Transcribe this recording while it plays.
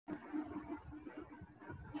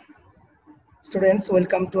Students,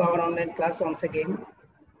 welcome to our online class once again.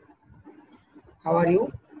 How are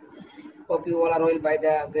you? Hope you all are well by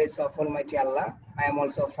the grace of Almighty Allah. I am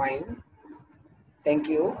also fine. Thank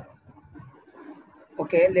you.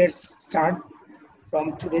 Okay, let's start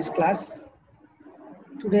from today's class.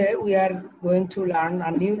 Today we are going to learn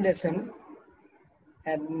a new lesson,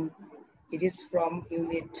 and it is from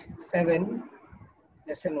Unit 7,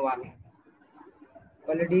 Lesson 1.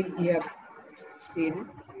 Already you have seen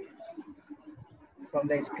from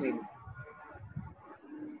the screen.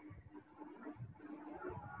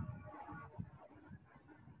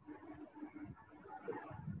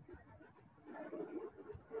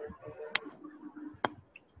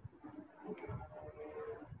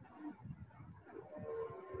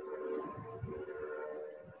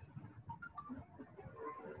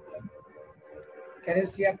 Can you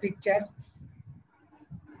see a picture?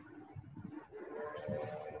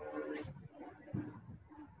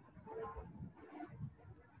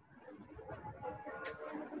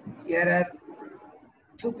 Here are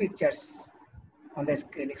two pictures on the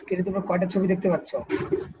screen. Screen তোমরা কয়টা ছবি দেখতে পাচ্ছ?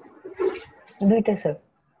 দুইটা sir.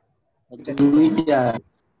 দুইটা।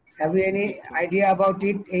 Have you any idea about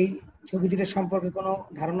it? এই ছবি দুটো সম্পর্কে কোনো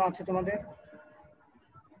ধারণা আছে তোমাদের?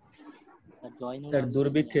 স্যার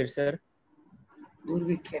দুর্ভিক্ষের স্যার।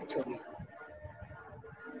 দুর্ভিক্ষের ছবি।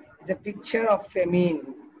 It's a picture of famine.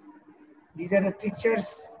 These are the pictures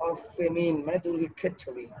of famine, মানে দুর্ভিক্ষের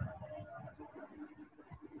ছবি।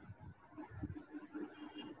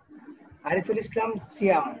 Ariful Islam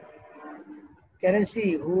Siam. Can you see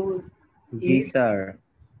who G is? Sir.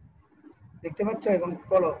 দেখতে পাচ্ছ এবং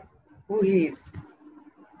বলো who he is?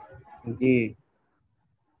 জি।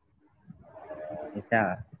 এটা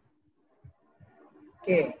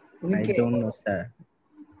কে? উনি I K? don't know sir.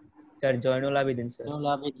 Sir Zainul Abedin sir.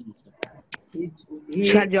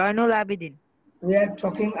 Sir Zainul Abedin. We are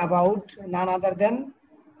talking about none other than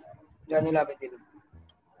Jainul Abidin.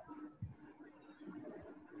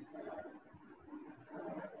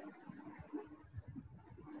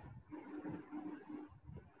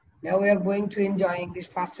 Now we are going to enjoy English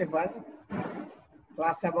first paper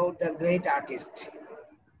class about the great artist.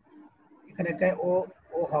 এখানে একটা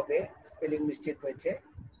ও হবে, spelling mistake হয়েছে।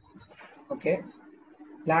 ওকে,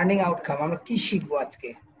 learning outcome, আমরা কি শিখবো আজকে?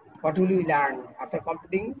 What will we learn after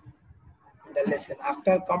completing the lesson?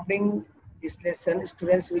 After completing this lesson,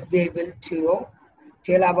 students will be able to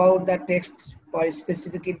tell about the text for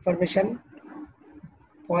specific information,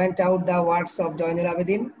 point out the works of Jainul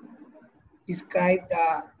Abidin, describe the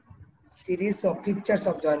series of pictures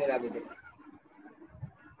of Jainul Abidin.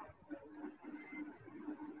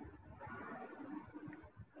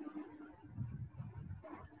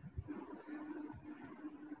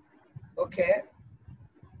 Okay.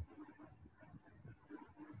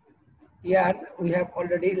 Here we have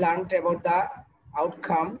already learned about the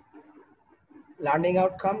outcome, learning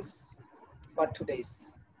outcomes for today's.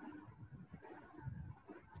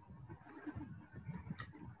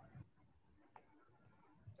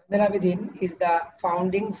 Jainul Abidin is the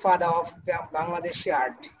founding father of Bangladeshi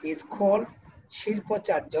art. He is called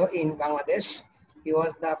Shilpacharya in Bangladesh. He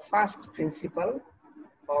was the first principal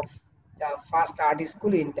of the first art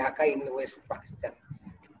school in Dhaka in West Pakistan.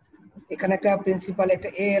 এখানে একটা principal একটা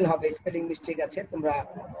এল হবে, spelling mistake আছে, তোমরা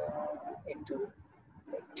একটু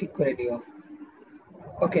ঠিক করে নিও।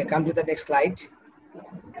 Okay, come to the next slide.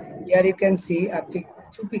 Here you can see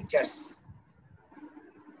two pictures.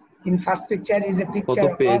 In first picture is a picture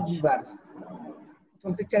of a river.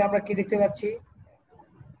 প্রথম পিকচার আমরা কি দেখতে পাচ্ছি?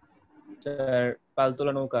 স্যার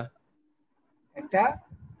পালতোলা নৌকা। একটা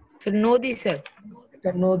নদী স্যার।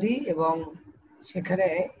 একটা নদী এবং সেখানে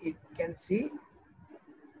you can see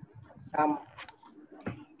some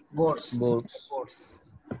boats.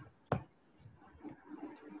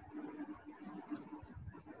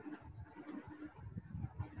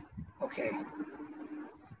 Okay.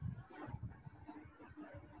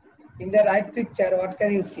 In the right picture, what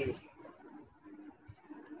can you see?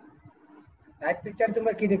 Right picture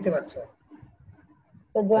তোমরা কি দেখতে পাচ্ছ?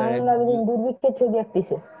 জয়নুল আবেদিন দুর্ভিক্ষের ছবি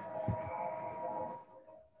আঁকতেছে।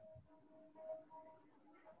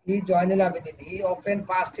 He Jainul Abidin. He often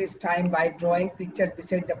passed his time by drawing pictures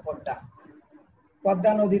beside the Podda.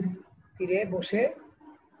 Padma নদীর তীরে বসে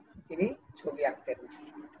তিনি ছবি আঁকতেন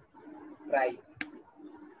প্রায়।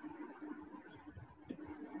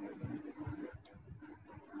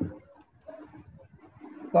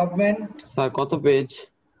 গভর্নমেন্ট স্যার কত পেজ?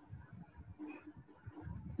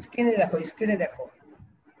 স্ক্রিনে দেখো, স্ক্রিনে দেখো।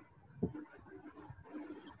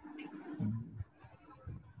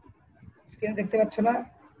 স্ক্রিনে দেখতে পাচ্ছ না?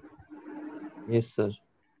 Yes sir.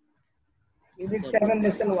 Unit 7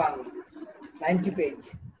 lesson 1 90 page.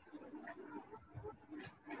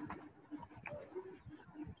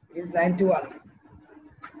 It is 91.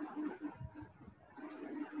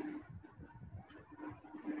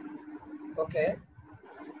 Okay.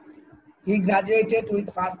 He graduated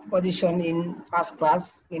with first position in first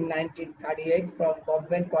class in 1938 from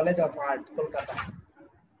Government College of Art, Kolkata.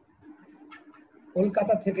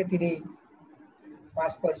 Kolkata থেকে তিনি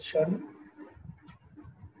ফার্স্ট পজিশন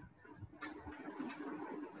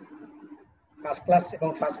ফার্স্ট ক্লাস এবং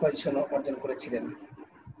ফার্স্ট পজিশন অর্জন করেছিলেন।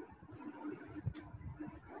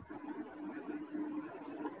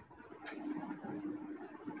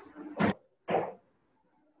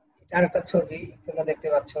 এটার একটা ছবি তোমরা দেখতে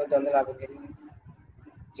পাচ্ছ, জয়নুল আবেদিন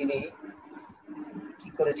যিনি কি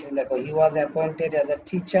করেছিলেন দেখো। হি was appointed as a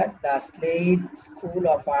teacher the স্লেড school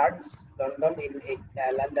of arts London in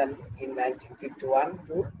 1951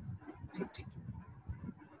 to 52.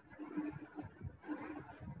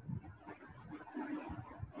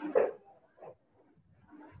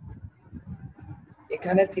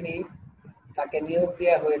 এখানে তিনি তাকে নিয়োগ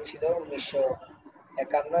দেওয়া হয়েছিল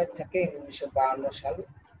 1951 থেকে 1952 সাল।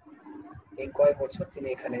 এই কয় বছর তিনি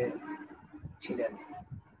এখানে ছিলেন।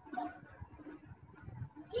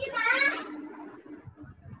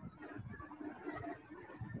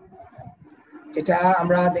 যেটা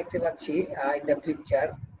আমরা দেখতে পাচ্ছি in the picture,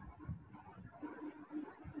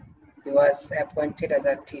 he was appointed as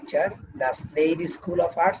a teacher the Slade School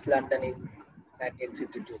of Arts London in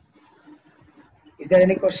 1952. Is there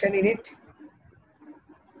any question in it?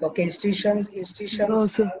 Okay, institutions No,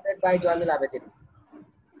 sir. founded by Jayunul Abedin.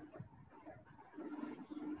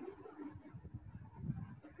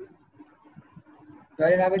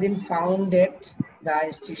 Jayunul Abedin founded the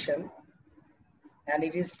institution and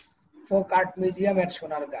it is Folk Art Museum at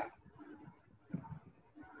Sonargaon.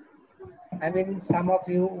 I mean, some of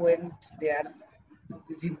you went there to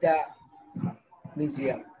visit the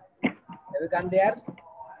museum. Have you gone there?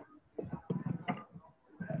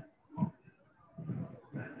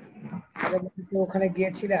 ওখানে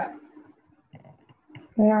গিয়েছিলা?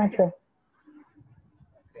 না sir,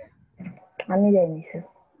 আমি যাইনি sir.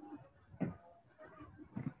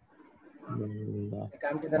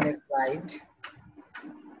 Come to the next slide.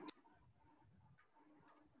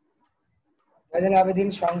 Zainul Abedin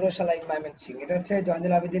সংগ্রহশালা in Mymensingh. এটা হচ্ছে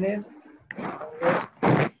জয়নুল আবেদিনের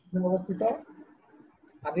অবস্থিত।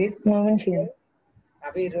 আবির ময়মনসিংহ।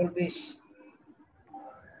 আবির role 20।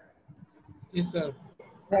 জি sir.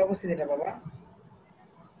 কোথায় অবস্থিত এটা বাবা?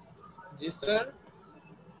 জি স্যার।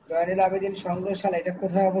 জয়নুল আবেদিন সংগ্রহশালা এটা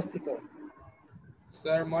কোথায় অবস্থিত?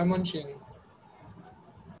 Sir Mymensingh.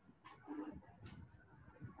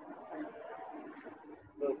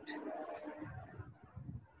 Good.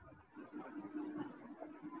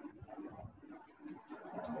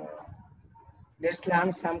 Let's learn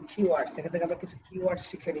some keywords. এখান থেকে আমরা কিছু keywords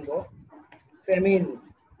শিখে নিব। ফেমিন,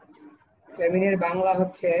 ফেমিনের বাংলা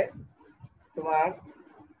হচ্ছে তোমার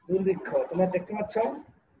দুর্ভিক্ষ। তোমরা দেখতে পাচ্ছ?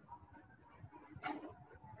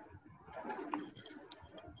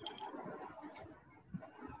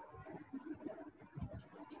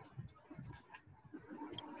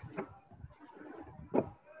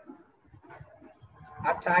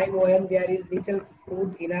 A time when there is little food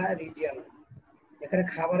in a region. যেখানে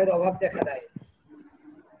খাবারের অভাব দেখা দেয়,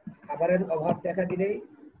 খাবারের অভাব দেখা দিলেই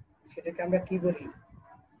সেটাকে আমরা কি বলি?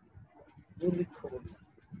 দুর্ভিক্ষ বলি।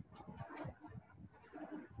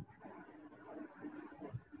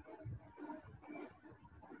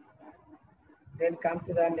 Then come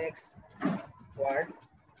to the next word.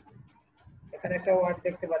 এখানে একটা ওয়ার্ড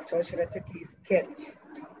দেখতে পাচ্ছ, সেটা হচ্ছে কি? স্কেচ।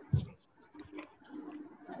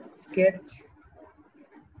 স্কেচ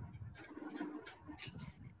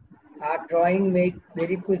আর ড্রয়িং মেক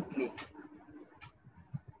ভেরি কুইকলি।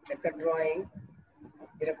 একটা ড্রয়িং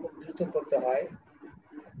যেটা খুব দ্রুত করতে হয়।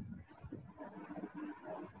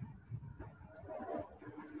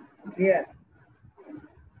 Clear?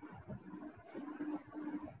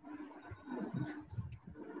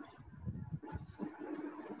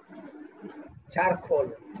 Charcoal.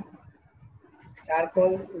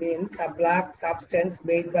 Charcoal means a black substance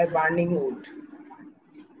made by burning wood.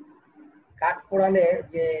 কাঠ পোড়ালে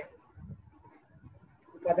যে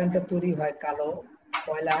উপাদানটা তৈরি হয় কালো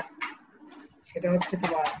কয়লা, সেটা হচ্ছে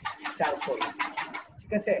তোমার চারকোল।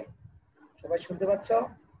 ঠিক আছে? সবাই শুনতে পাচ্ছ?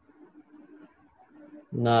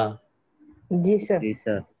 না। জি স্যার। জি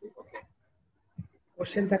স্যার।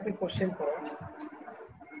 কোশ্চেন থাকলে কোশ্চেন করো।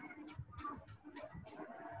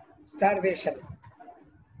 Starvation.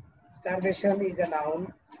 Starvation is a noun.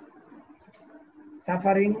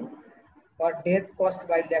 Suffering or death caused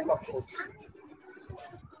by lack of food.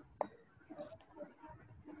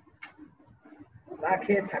 না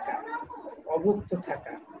খেয়ে থাকা, অভুক্ত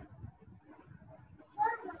থাকা।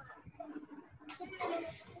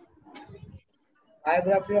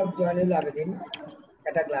 Biography of Zainul Abedin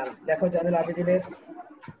at a glance. দেখো জয়নুল আবেদিনের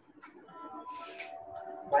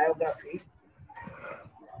বায়োগ্রাফি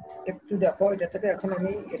একটু দেখো, এটা থেকে এখন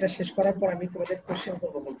আমি এটা শেষ করার পর আমি তোমাদের কোশ্চেন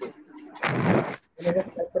করবো, কিন্তু এটা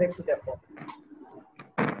তারপরে একটু দেখো।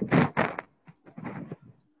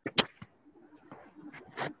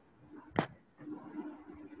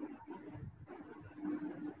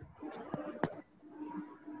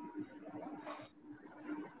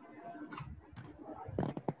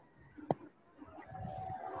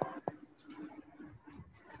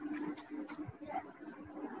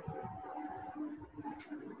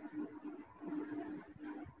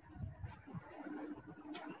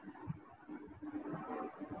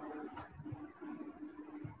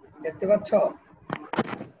 দেখতে পাচ্ছ?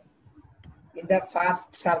 In the first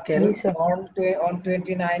circle, Yes, sir. on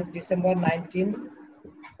 29 December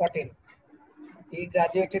 1914, he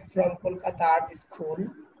graduated from Kolkata Art School.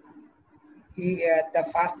 He the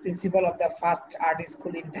first principal of the first art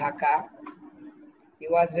school in Dhaka. He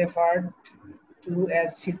was referred to as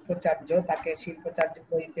শিল্পচার্য, তাকে শিল্পচার্য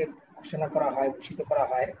উপাধিতে ঘোষণা করা হয়, ভূষিত করা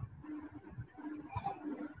হয়।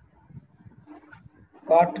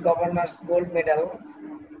 Got Governor's Gold Medal.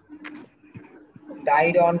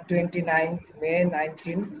 Died on 29th May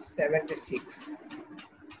 1976.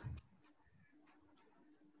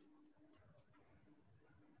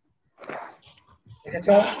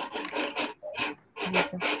 দেখেছো?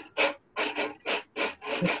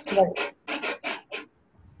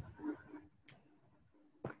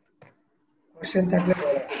 Question থাকলে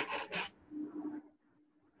বলো।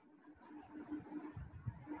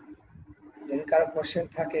 যদি কারো কোশ্চেন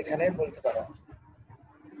থাকে এখানে বলতে পারো।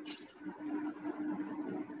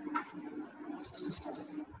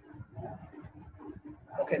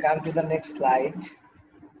 Okay, come to the next slide.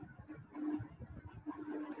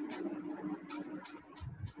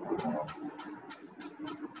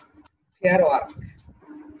 Fair work.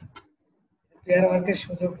 Fair work এর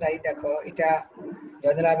সুযোগ নাই। দেখো এটা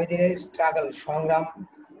জয়নুল আবেদিনের স্ট্রাগল, সংগ্রাম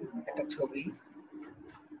একটা ছবি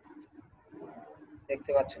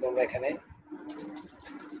দেখতে পাচ্ছ তোমরা এখানে।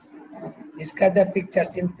 Describe the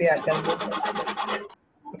pictures in pairs and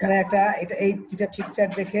এখানে একটা এই দুটো পিকচার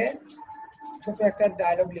দেখে ছোট একটা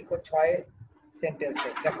ডায়লগ লিখো 6 সেন্টেন্সে।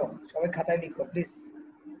 দেখো সবাই খাতায় লিখো please.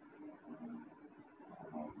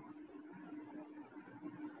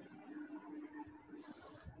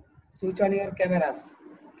 Switch on your cameras,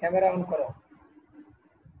 camera on করো।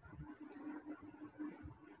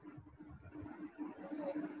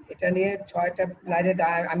 এটা নিয়ে 6টা লাইনে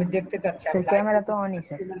আমি দেখতে চাচ্ছি আমি ক্যামেরা তো অনই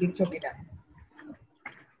স্যার। তোমরা লিখছো কিনা,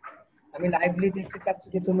 আমি লাইভলি দেখতে চাচ্ছি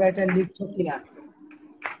যে তোমরা এটা লিখছো কিনা।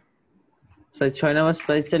 স্যার 6 নম্বর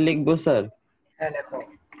স্লাইডটা লিখবো স্যার? হ্যাঁ লেখো।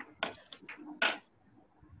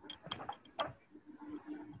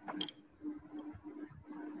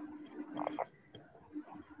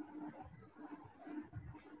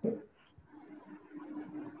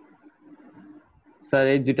 স্যার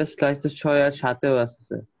এই দুটো স্লাইড তো 6 আর 7-এও আছে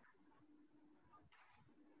স্যার।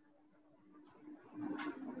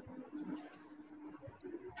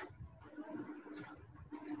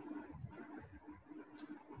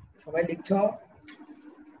 সবাই লিখছো?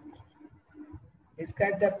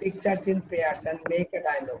 Describe the pictures in pairs and make a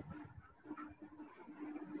dialogue.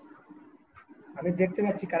 আমি দেখতে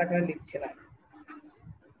পাচ্ছি কারা কারা লিখছে না।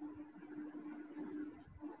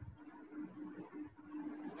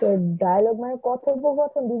 তো ডায়লগ মানে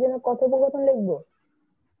কথোপকথন, দুজনের কথোপকথন লিখবো।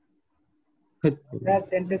 একটা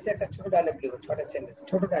সেন্টেন্সে একটা ছোট ডায়লগ লিখো, 6টা সেন্টেন্স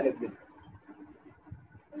ছোট ডায়লগ লিখো।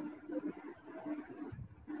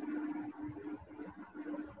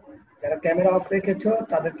 যারা ক্যামেরা অফ রেখেছো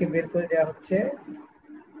তাদেরকে বের করে দেওয়া হচ্ছে।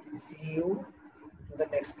 See you to the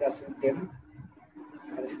next class with them.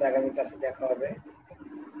 আমাদের সাথে আগামী ক্লাসে দেখা হবে।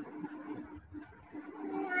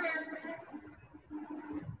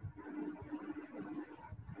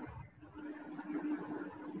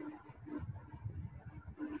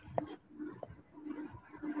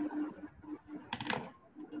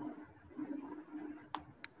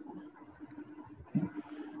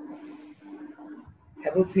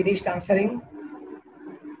 Have you finished answering?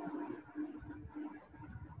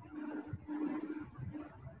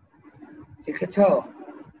 লিখেছো?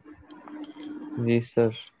 জি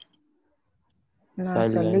স্যার। না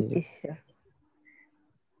স্যার লিখছি স্যার।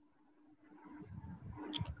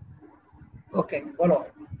 ওকে বলো।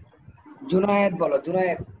 জুনায়েদ বলো।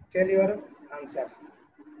 জুনায়েদ, টেল ইওর আনসার।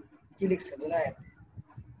 কি লিখছো জুনায়েদ?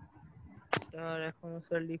 স্যার এখনো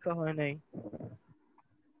স্যার লেখা হয় নাই।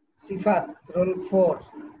 সিফাত, রোল 4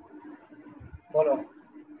 বলো।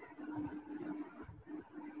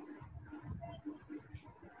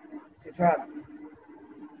 সিফাত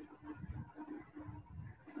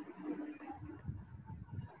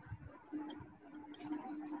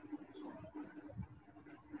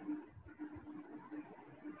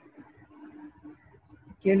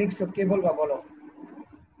কে লিখছো, কে বলবা বলো।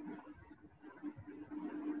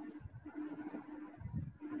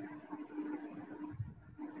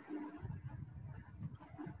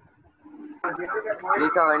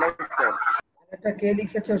 লিখা হয় না স্যার। এটা কে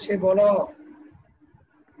লিখেছো সে বলো।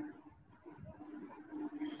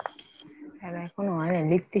 স্যার এখনো হয় না,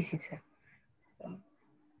 লিখতেছি স্যার।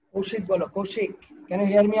 কৌশিক বলো, Kaushik, can you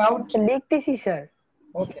hear me out? লিখতেছি sir.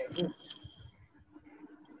 Okay good.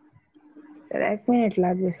 Sir 1 minute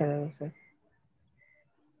লাগবে স্যার। স্যার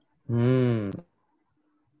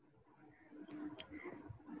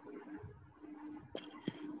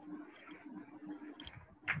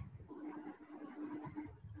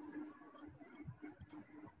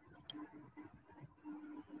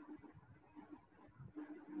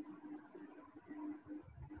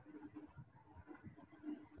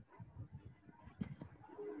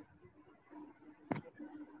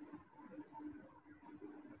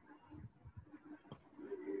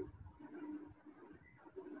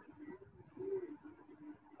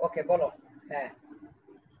ওকে বলো। হ্যাঁ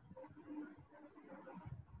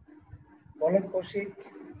বলো কৌশিক।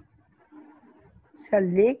 স্যার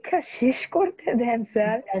লেখা শেষ করতে দেন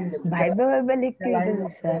স্যার, ভাইবা ভাইবা লিখতে দিতেছি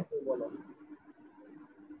স্যার। বলো।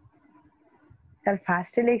 স্যার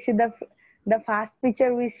ফার্স্টে লিখছি the first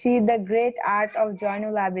picture we see the great art of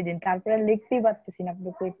Zainul Abedin, তারপরে লিখতেই পারতেছি না, আপনি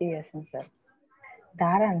কইতেই আছেন স্যার।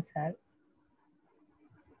 দাঁড়ান sir.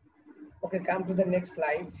 Okay, come to the next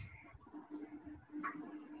slide.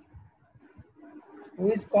 Who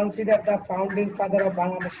is considered the founding father of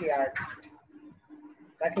Bangladeshi art?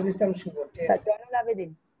 Takib Islam Shubho. Sir Zainul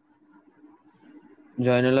Abedin.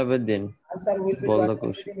 Zainul Abedin. Answer will be বলো Jayunul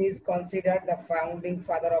Kaushik. Abedin is considered the founding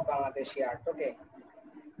father of Bangladeshi art. Okay.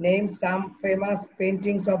 Name some famous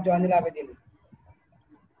paintings of Jayunul Abedin.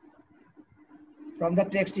 From the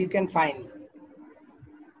text you can find.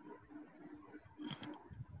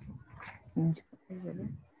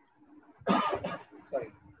 Sorry.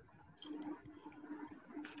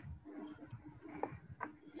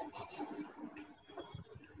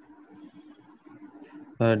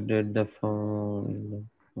 Did the phone?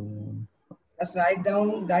 Just write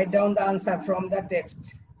down the answer from the text.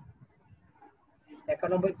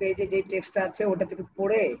 91 পেজে যে text আছে ওটা থেকে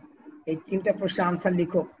পড়ে এই তিনটা প্রশ্নের answer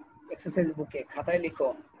লিখো, এক্সারসাইজ বুকে খাতায় লিখো।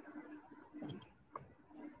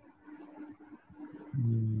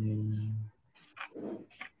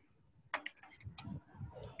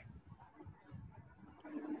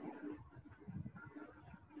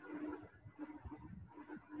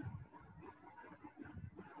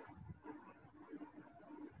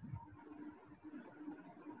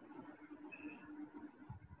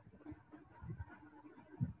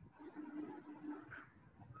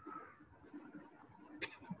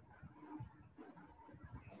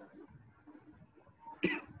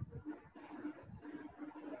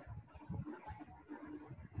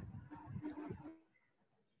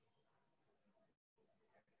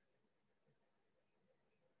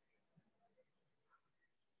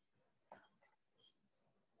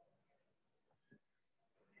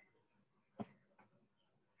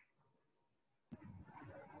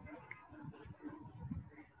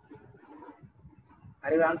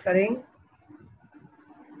 Are you answering?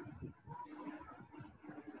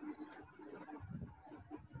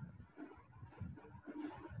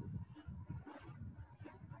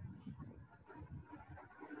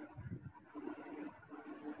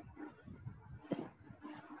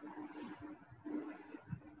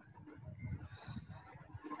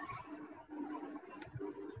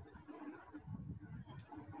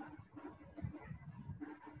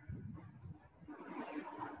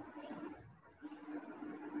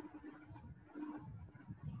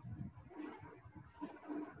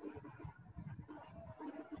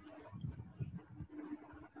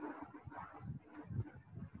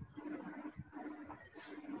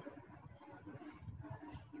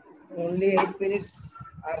 Only 8 minutes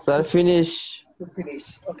are Sir, finish. to finish.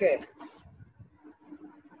 Okay.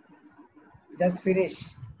 Just finish.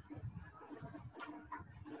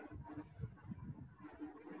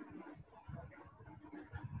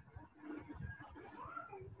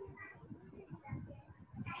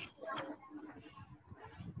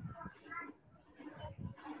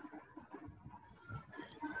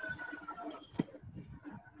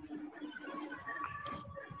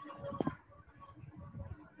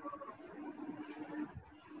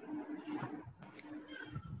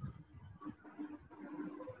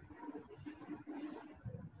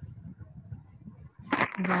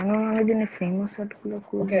 Zainul আবেদিনের famous art গুলো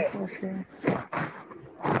Okay. আছে।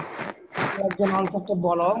 একজন আনসারটা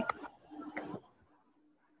বলো।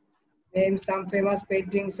 Name some famous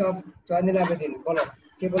paintings of Jayunul Abedin. বলো,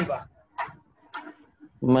 কে বলবা?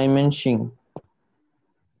 Mymensingh.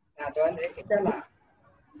 না জয়েন এটা না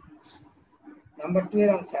নাম্বার 2 এর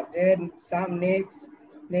आंसर যে সাম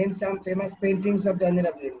name some famous paintings of Zainul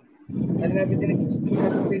Abedin Zainul আবেদিনের কিছু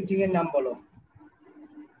বিখ্যাত পেইন্টিং এর নাম বলো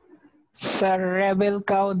Sir, Rebel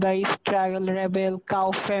Cow, The Struggle, Rebel Cow,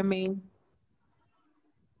 Famine.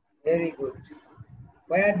 very good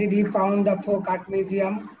where did he found the folk art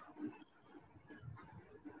museum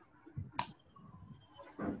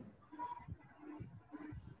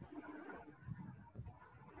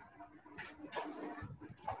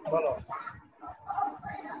বলো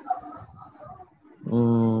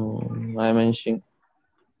Mymensingh.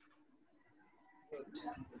 Good.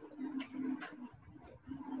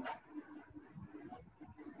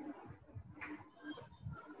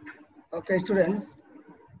 Okay, students.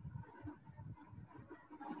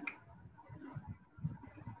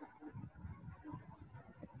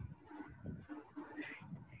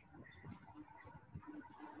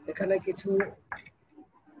 এখানে কিছু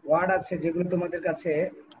ওয়ার্ড আছে যেগুলো তোমাদের কাছে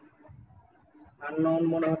আননোন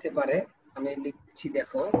মনে হতে পারে আমি লিখছি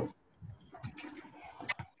দেখো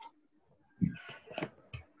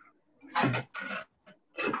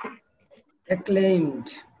acclaimed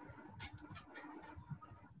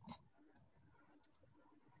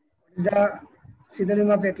what is the synonym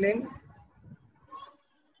of acclaimed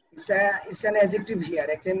it's an adjective here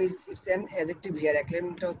acclaim is it's an adjective here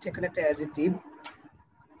acclaimed টা হচ্ছে এখানে একটা adjective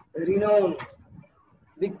renowned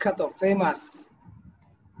বিখ্যাত famous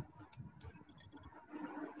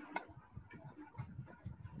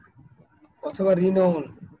অথবা renowned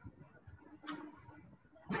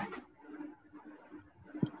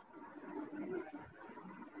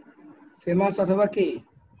famous অথবা কি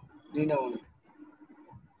renowned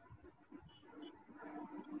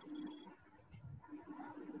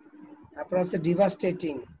তারপর আছে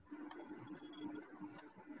devastating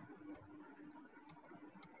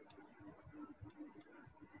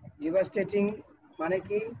devastating মানে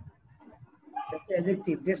কি এটা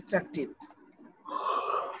adjective destructive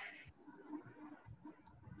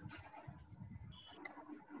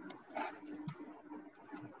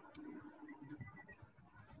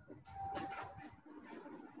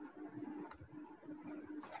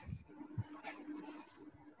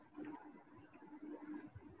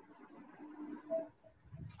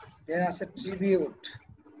Then as a tribute.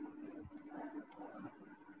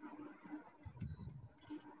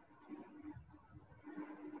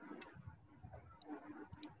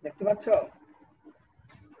 দেখতে পাচ্ছ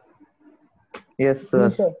Yes, sir.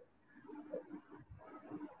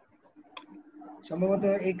 সম্ভবত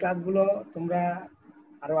এই ক্লাসগুলো তোমরা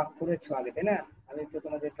আরো করেছো আগে তাই না আমি তো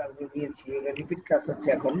তোমাদের ক্লাসগুলো নিয়েছি এবার রিপিট ক্লাস হচ্ছে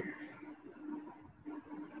এখন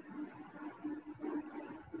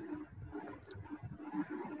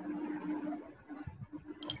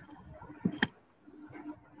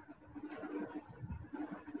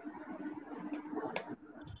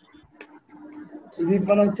ট্রিবিউট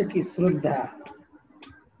মানে হচ্ছে কি শ্রদ্ধা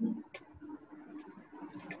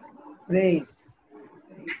প্রেজ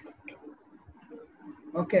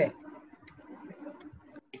ওকে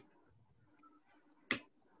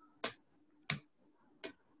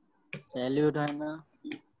স্যালিউট হয় না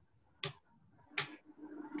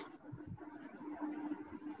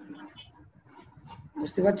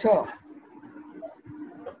বুঝতে পারছো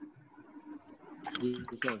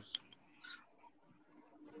sir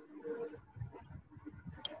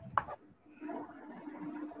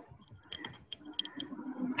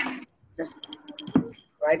just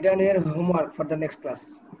write down your homework for the next class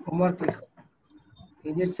homework লিখো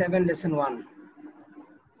unit 7 lesson 1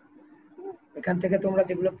 এখান থেকে তোমরা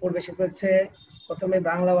যেগুলো পড়বে সেগুলো হচ্ছে প্রথমে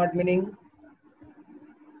বাংলা ওয়ার্ড মিনিং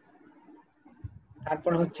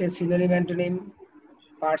তারপর হচ্ছে synonym antonym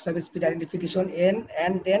parts of speech identification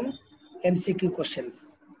and then MCQ questions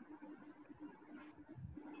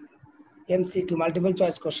MCQ multiple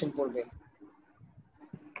choice question পড়বে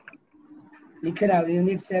লিখে নাও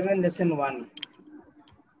unit 7 lesson 1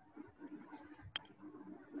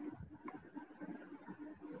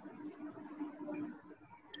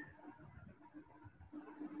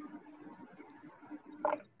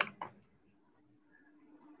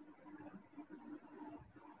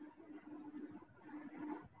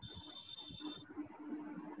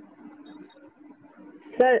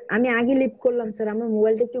 স্যার আমি আগে লিভ করলাম স্যার আমার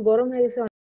মোবাইলটা একটু গরম হয়ে গেছে